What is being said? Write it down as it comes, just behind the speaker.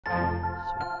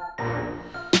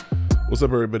What's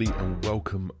up, everybody, and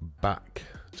welcome back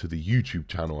to the YouTube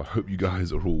channel. I hope you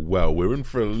guys are all well. We're in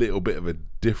for a little bit of a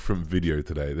different video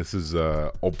today. This is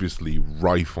obviously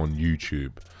rife on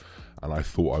YouTube, and I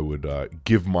thought I would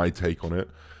give my take on it.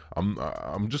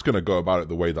 I'm just going to go about it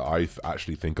the way that I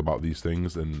actually think about these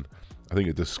things, and I think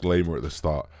a disclaimer at the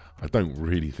start, I don't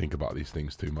really think about these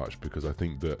things too much, because I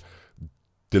think that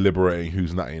deliberating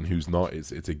who's natty and who's not,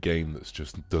 it's a game that's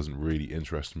just doesn't really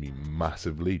interest me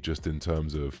massively, just in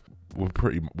terms of we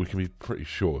can be pretty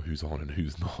sure who's on and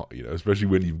who's not, you know, especially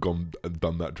when you've gone and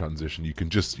done that transition. You can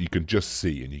just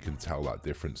see and you can tell that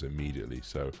difference immediately.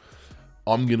 So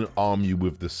I'm gonna arm you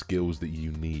with the skills that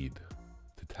you need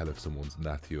to tell if someone's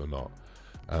natty or not.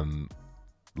 And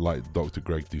like Dr.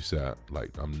 Greg Doucette,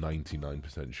 like, I'm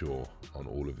 99% sure on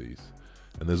all of these.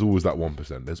 And there's always that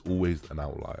 1%. There's always an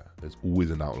outlier. There's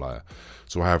always an outlier.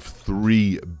 So I have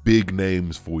three big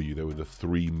names for you. They were the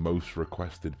three most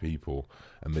requested people,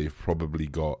 and they've probably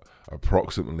got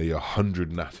approximately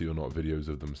 100 natty or not videos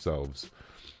of themselves,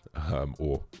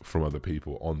 or from other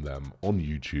people on them on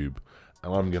YouTube.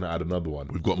 And I'm going to add another one.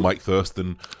 We've got Mike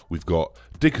Thurston. We've got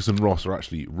Dickerson Ross, or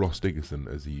actually Ross Dickerson,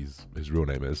 as his real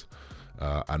name is,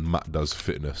 and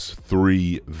MattDoesFitness.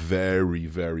 Three very,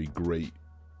 very great,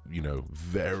 you know,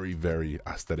 very, very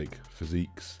aesthetic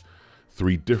physiques,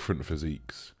 three different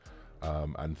physiques,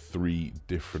 and three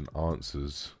different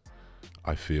answers.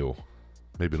 I feel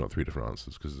maybe not three different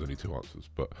answers, because there's only two answers,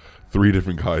 but three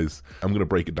different guys. I'm going to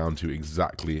break it down to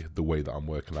exactly the way that I'm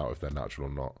working out if they're natural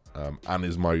or not. And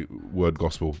is my word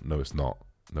gospel? No, it's not.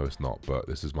 No, it's not. But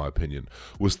this is my opinion.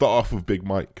 We'll start off with Big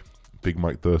Mike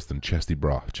Thurston, chesty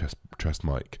bra, chest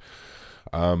Mike.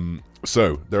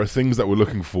 So there are things that we're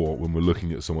looking for when we're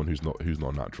looking at someone who's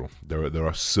not natural. There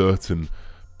are certain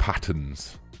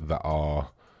patterns that are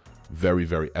very,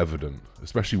 very evident,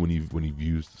 especially when you've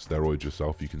used steroids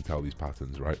yourself. You can tell these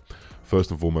patterns, right?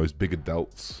 First and foremost, bigger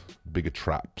delts, bigger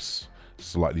traps,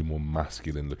 slightly more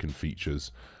masculine looking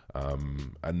features,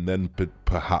 and then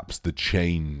perhaps the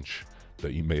change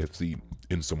that you may have seen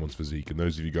in someone's physique. And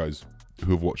those of you guys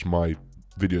who have watched my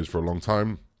videos for a long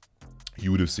time,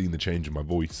 you would have seen the change in my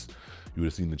voice. You would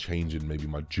have seen the change in maybe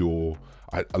my jaw.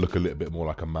 I look a little bit more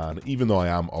like a man. Even though I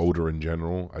am older in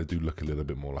general, I do look a little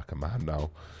bit more like a man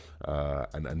now.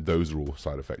 And those are all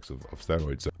side effects of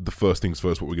steroids. So the first things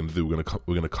first, what we're going to do, we're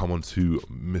going to come onto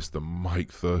Mr.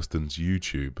 Mike Thurston's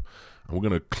YouTube, and we're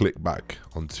going to click back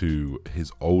onto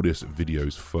his oldest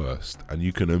videos first. And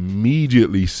you can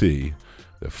immediately see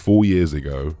that 4 years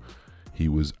ago, he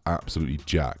was absolutely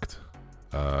jacked.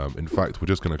 In fact, we're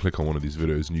just going to click on one of these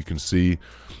videos, and you can see,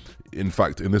 in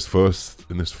fact, in this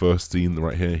first scene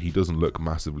right here, he doesn't look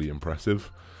massively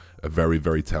impressive. A very,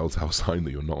 very telltale sign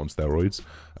that you're not on steroids,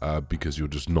 because you're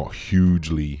just not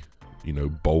hugely, you know,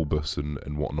 bulbous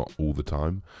and whatnot all the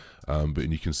time. But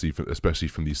you can see, especially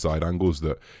from these side angles,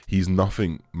 that he's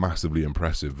nothing massively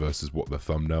impressive versus what the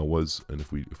thumbnail was. And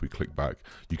if we click back,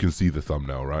 you can see the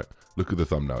thumbnail, right? Look at the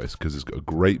thumbnail. It's because it's got a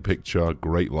great picture,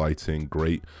 great lighting,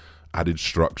 great added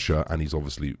structure, and he's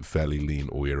obviously fairly lean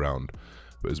all year round.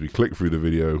 But as we click through the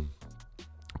video,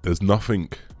 there's nothing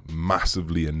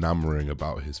massively enamoring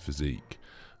about his physique,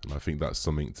 and I think that's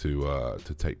something to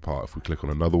take part. If we click on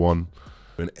another one,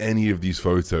 in any of these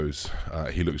photos,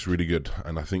 he looks really good.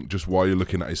 And I think just while you're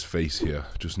looking at his face here,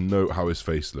 just note how his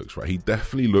face looks, right? He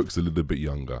definitely looks a little bit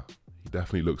younger. He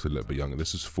definitely looks a little bit younger.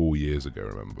 This is 4 years ago,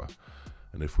 remember?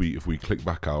 And if we click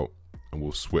back out, and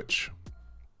we'll switch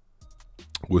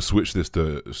this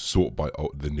to sort by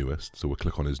the newest. So we'll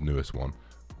click on his newest one.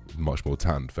 Much more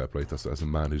tanned, fair play. That's a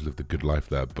man who's lived a good life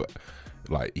there. But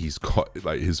like, he's got,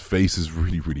 like, his face is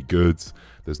really, really good.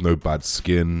 There's no bad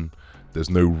skin. There's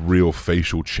no real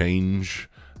facial change.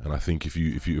 And I think if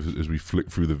you as we flick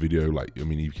through the video, like, I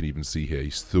mean, you can even see here,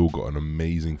 he's still got an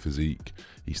amazing physique.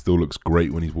 He still looks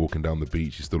great when he's walking down the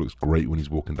beach. He still looks great when he's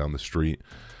walking down the street.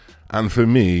 And for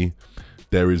me,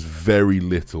 there is very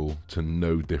little to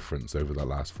no difference over the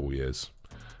last 4 years.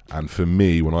 And for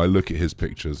me, when I look at his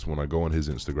pictures, when I go on his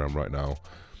Instagram right now,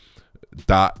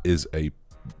 that is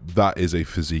a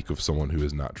physique of someone who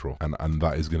is natural. And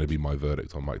that is going to be my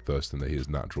verdict on Mike Thurston, that he is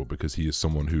natural, because he is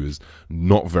someone who is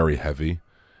not very heavy.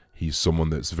 He's someone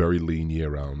that's very lean year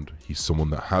round. He's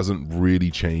someone that hasn't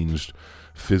really changed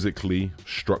physically,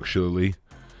 structurally.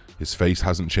 His face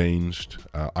hasn't changed.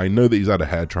 I know that he's had a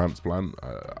hair transplant.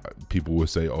 People will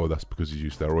say, oh, that's because he's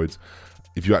used steroids.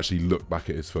 If you actually look back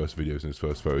at his first videos and his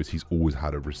first photos, he's always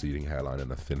had a receding hairline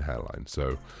and a thin hairline.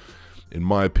 So, in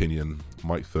my opinion,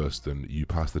 Mike Thurston, you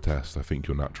pass the test. I think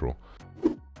you're natural.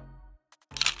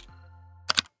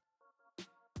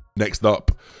 Next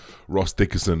up, Ross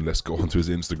Dickerson. Let's go onto his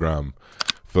Instagram.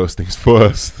 First things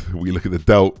first, we look at the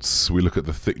delts, we look at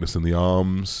the thickness in the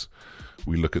arms,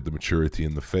 we look at the maturity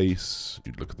in the face,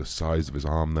 you look at the size of his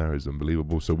arm there, is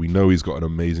unbelievable. So we know he's got an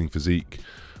amazing physique.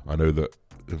 I know that,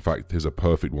 in fact, here's a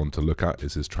perfect one to look at,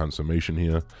 is his transformation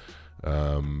here.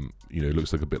 You know, he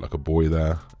looks like a bit like a boy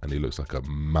there, and he looks like a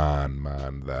man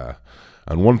there.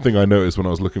 And one thing I noticed when I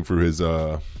was looking through his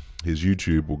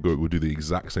YouTube, we'll do the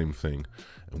exact same thing,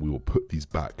 and we will put these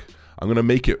back. I'm gonna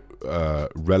make it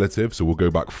relative, so we'll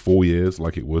go back 4 years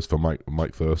like it was for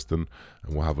Mike Thurston,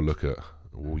 and we'll have a look at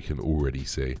what we can already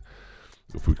see.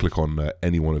 If we click on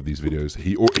any one of these videos,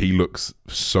 he looks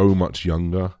so much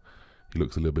younger. He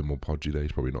looks a little bit more podgy there.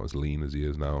 He's probably not as lean as he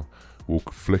is now. We'll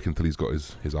flick until he's got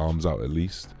his arms out at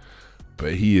least.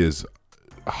 But he is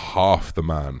half the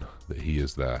man that he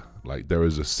is there. Like, there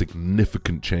is a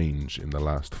significant change in the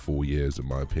last 4 years, in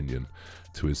my opinion,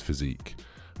 to his physique.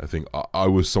 I think I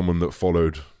was someone that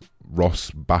followed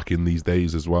Ross back in these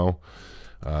days as well.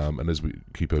 And as we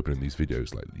keep opening these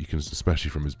videos, like, you can, especially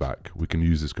from his back, we can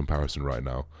use this comparison right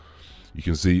now. You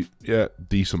can see, yeah,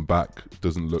 decent back,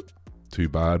 doesn't look too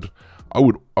bad. I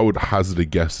would hazard a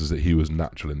guess is that he was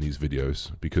natural in these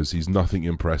videos, because he's nothing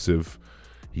impressive.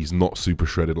 He's not super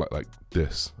shredded like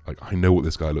this. Like, I know what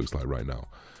this guy looks like right now.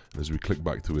 And as we click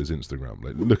back to his Instagram,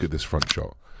 like, look at this front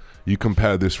shot. You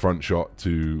compare this front shot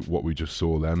to what we just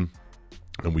saw then,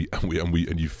 and you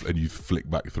flick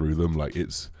back through them, like,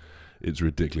 it's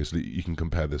ridiculous. You can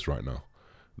compare this right now.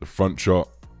 The front shot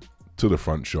to the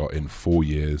front shot in 4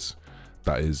 years.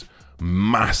 That is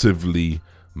massively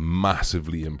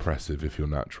impressive if you're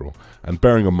natural. And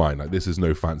bearing in mind, like, this is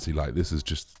no fancy light. This is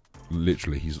just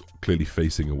literally, he's clearly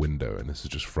facing a window, and this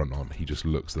is just front on. He just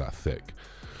looks that thick.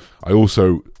 I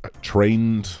also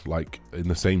trained like in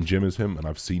the same gym as him, and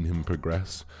I've seen him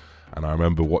progress. And I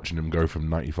remember watching him go from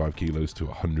 95 kilos to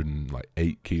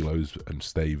 108 kilos and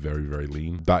stay very, very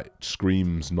lean. That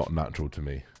screams not natural to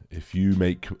me. If you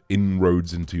make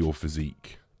inroads into your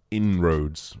physique,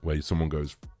 inroads where someone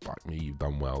goes, fuck me, you've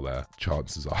done well there,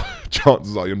 chances are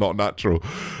you're not natural.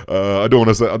 I don't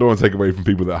want to take away from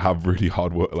people that have really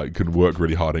hard work, like, can work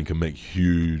really hard and can make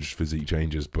huge physique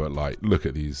changes, but like, look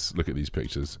at these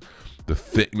pictures. The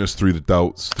thickness through the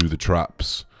delts, through the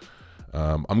traps.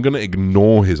 I'm gonna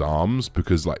ignore his arms,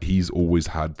 because like, he's always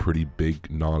had pretty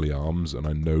big gnarly arms, and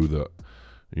I know that,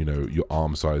 you know, your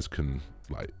arm size can,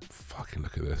 like, fucking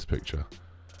look at this picture.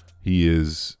 He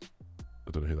is,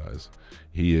 I don't know who that is.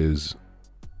 He is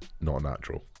not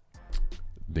natural.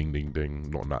 Ding, ding, ding.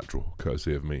 Not natural.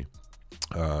 Courtesy of me.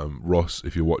 Ross,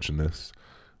 if you're watching this,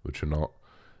 which you're not,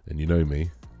 and you know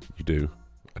me, you do,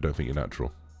 I don't think you're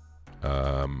natural.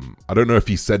 I don't know if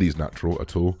he said he's natural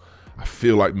at all. I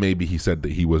feel like maybe he said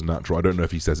that he was natural. I don't know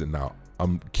if he says it now.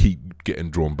 I'm keep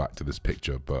getting drawn back to this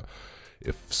picture, but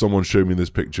if someone showed me this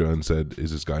picture and said,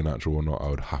 is this guy natural or not, I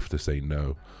would have to say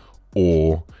no.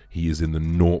 Or he is in the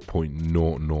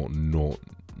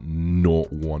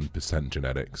 0.00001%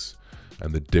 genetics,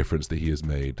 and the difference that he has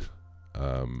made,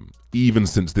 even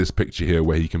since this picture here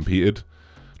where he competed,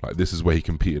 like, this is where he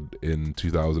competed in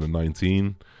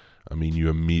 2019. I mean, you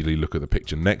immediately look at the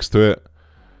picture next to it.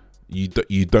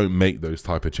 You don't make those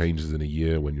type of changes in a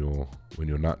year when you're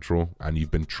natural, and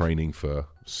you've been training for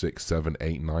 6, 7,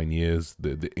 8, 9 years.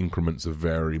 The increments are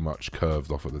very much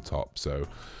curved off at the top. So,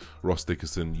 Ross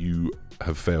Dickerson, you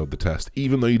have failed the test.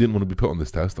 Even though you didn't want to be put on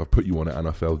this test, I've put you on it and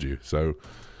I failed you. So,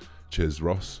 cheers,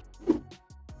 Ross.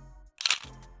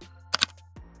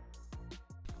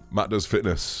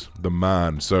 MattDoesFitness, the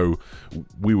man. So,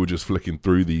 we were just flicking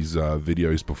through these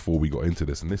videos before we got into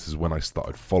this, and this is when I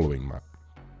started following Matt.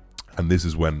 And this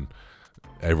is when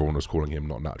everyone was calling him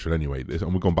not natural anyway.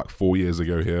 And we've gone back 4 years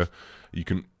ago here. You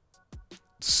can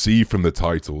see from the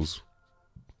titles,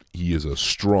 he is a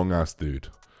strong-ass dude.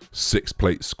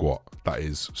 6-plate squat. That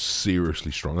is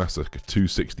seriously strong. That's like a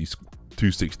 260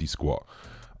 squat.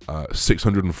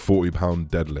 640-pound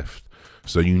deadlift.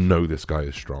 So you know this guy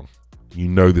is strong. You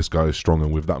know this guy is strong,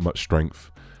 and with that much strength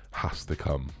has to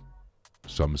come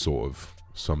some sort of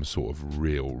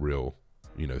real,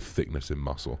 you know, thickness in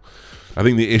muscle. I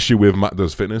think the issue with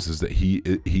MattDoesFitness is that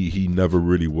he never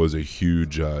really was a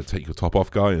huge take your top off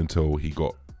guy until he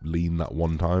got lean that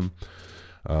one time.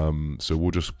 So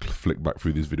we'll just flick back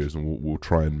through these videos, and we'll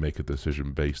try and make a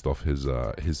decision based off his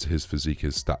physique,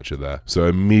 his stature there. So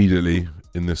immediately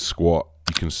in this squat,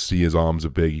 you can see his arms are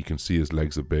big, you can see his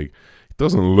legs are big. It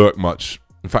doesn't look much.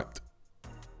 In fact,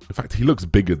 he looks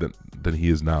bigger than he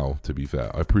is now, to be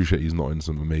fair. I appreciate he's not in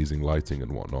some amazing lighting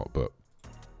and whatnot, but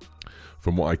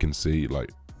from what I can see,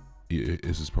 like,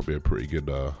 this is probably a pretty good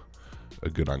a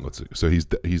good angle to. So he's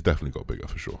definitely got bigger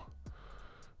for sure.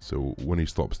 So when he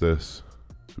stops this,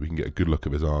 so we can get a good look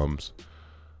of his arms.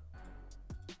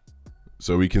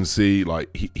 So we can see,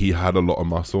 like, he had a lot of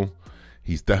muscle.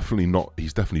 He's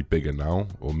definitely bigger now,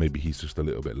 or maybe he's just a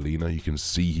little bit leaner. You can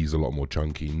see he's a lot more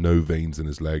chunky. No veins in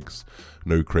his legs,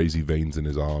 no crazy veins in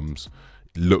his arms.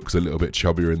 Looks a little bit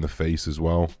chubbier in the face as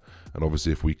well. And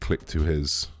obviously if we click to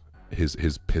his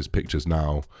pictures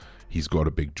now, he's got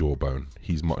a big jawbone.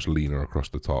 He's much leaner across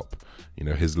the top. You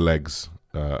know, his legs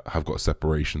have got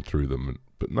separation through them,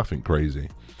 but nothing crazy.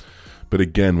 But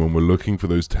again, when we're looking for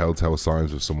those telltale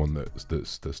signs of someone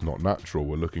that's not natural,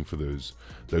 we're looking for those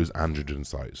androgen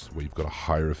sites where you've got a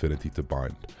higher affinity to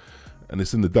bind, and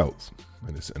it's in the delts,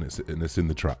 and it's in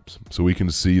the traps. So we can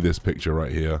see this picture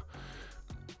right here.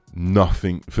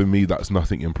 Nothing for me. That's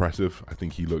nothing impressive. I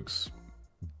think he looks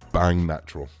bang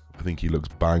natural. I think he looks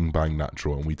bang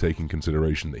natural, and we take in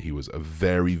consideration that he was a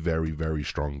very, very, very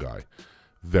strong guy.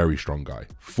 Very strong guy.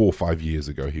 4 or 5 years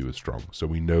ago he was strong, so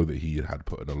we know that he had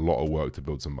put in a lot of work to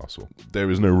build some muscle.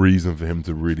 There is no reason for him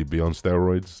to really be on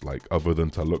steroids, like, other than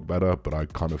to look better, but I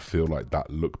kind of feel like that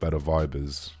look better vibe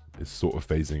is sort of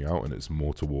phasing out, and it's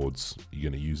more towards you're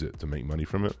going to use it to make money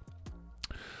from it,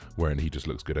 wherein he just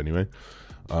looks good anyway.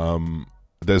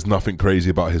 There's nothing crazy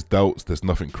about his delts. There's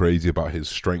nothing crazy about his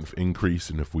strength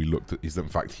increase. And if we looked at, in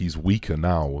fact, he's weaker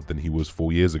now than he was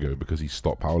 4 years ago because he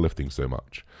stopped powerlifting so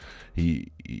much.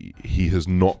 He has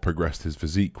not progressed his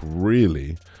physique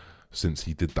really since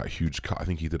he did that huge cut. I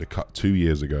think he did a cut 2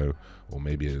 years ago, or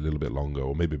maybe a little bit longer,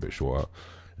 or maybe a bit shorter.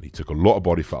 And he took a lot of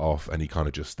body fat off, and he kind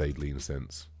of just stayed lean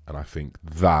since. And I think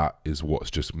that is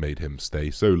what's just made him stay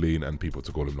so lean and people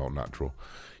to call him not natural.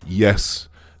 Yes,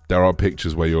 there are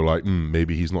pictures where you're like,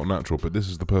 maybe he's not natural, but this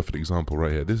is the perfect example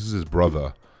right here. This is his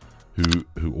brother,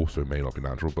 who also may not be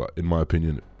natural, but in my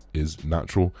opinion is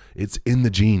natural. It's in the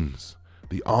genes.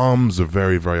 The arms are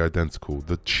very, very identical.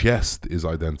 The chest is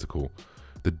identical.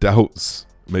 The delts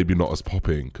maybe not as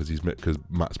popping because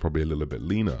Matt's probably a little bit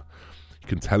leaner. You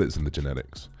can tell it's in the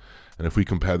genetics. And if we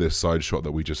compare this side shot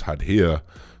that we just had here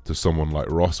to someone like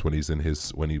Ross when he's in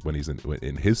his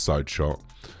in his side shot,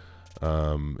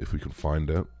 if we can find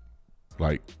it,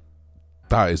 like,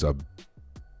 that is a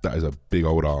big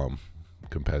old arm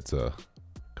compared to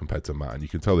Matt, and you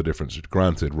can tell the difference.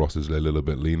 Granted, Ross is a little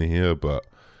bit leaner here, but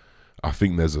I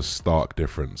think there's a stark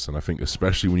difference. And I think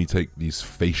especially when you take these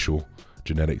facial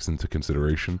genetics into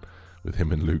consideration with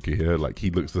him and Luca here, like,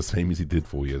 he looks the same as he did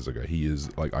 4 years ago. He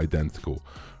is like identical,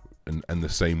 and the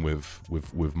same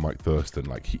with Mike Thurston.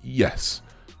 Like, yes,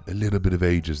 a little bit of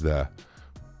age is there,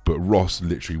 but Ross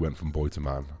literally went from boy to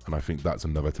man, and I think that's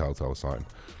another telltale sign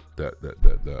that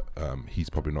he's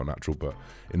probably not natural. But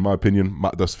in my opinion,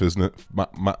 Matt does fitness.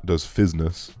 Matt does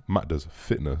fitness.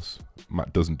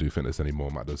 Matt doesn't do fitness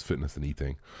anymore. Matt does fitness and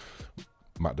eating.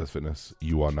 Matt does fitness.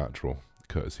 You are natural,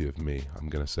 courtesy of me, I'm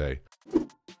gonna say.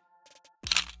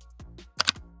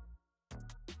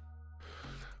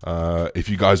 If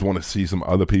you guys want to see some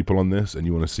other people on this, and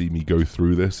you want to see me go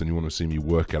through this, and you want to see me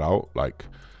work it out, like,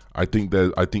 I think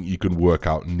you can work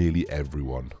out nearly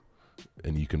everyone,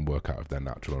 and you can work out if they're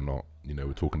natural or not. You know,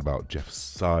 we're talking about Jeff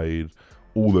Side,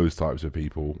 all those types of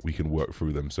people. We can work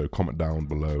through them. So comment down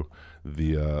below.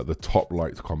 The top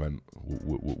liked comment,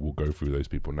 we'll go through those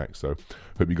people next. So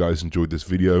hope you guys enjoyed this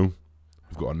video.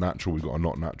 We've got a natural, we've got a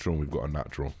not natural, and we've got a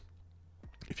natural.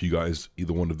 If you guys,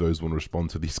 either one of those, want to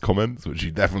respond to these comments, which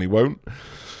you definitely won't,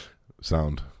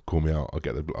 call me out. I'll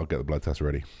get the blood test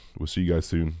ready. We'll see you guys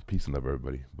soon. Peace and love,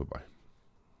 everybody. Bye-bye.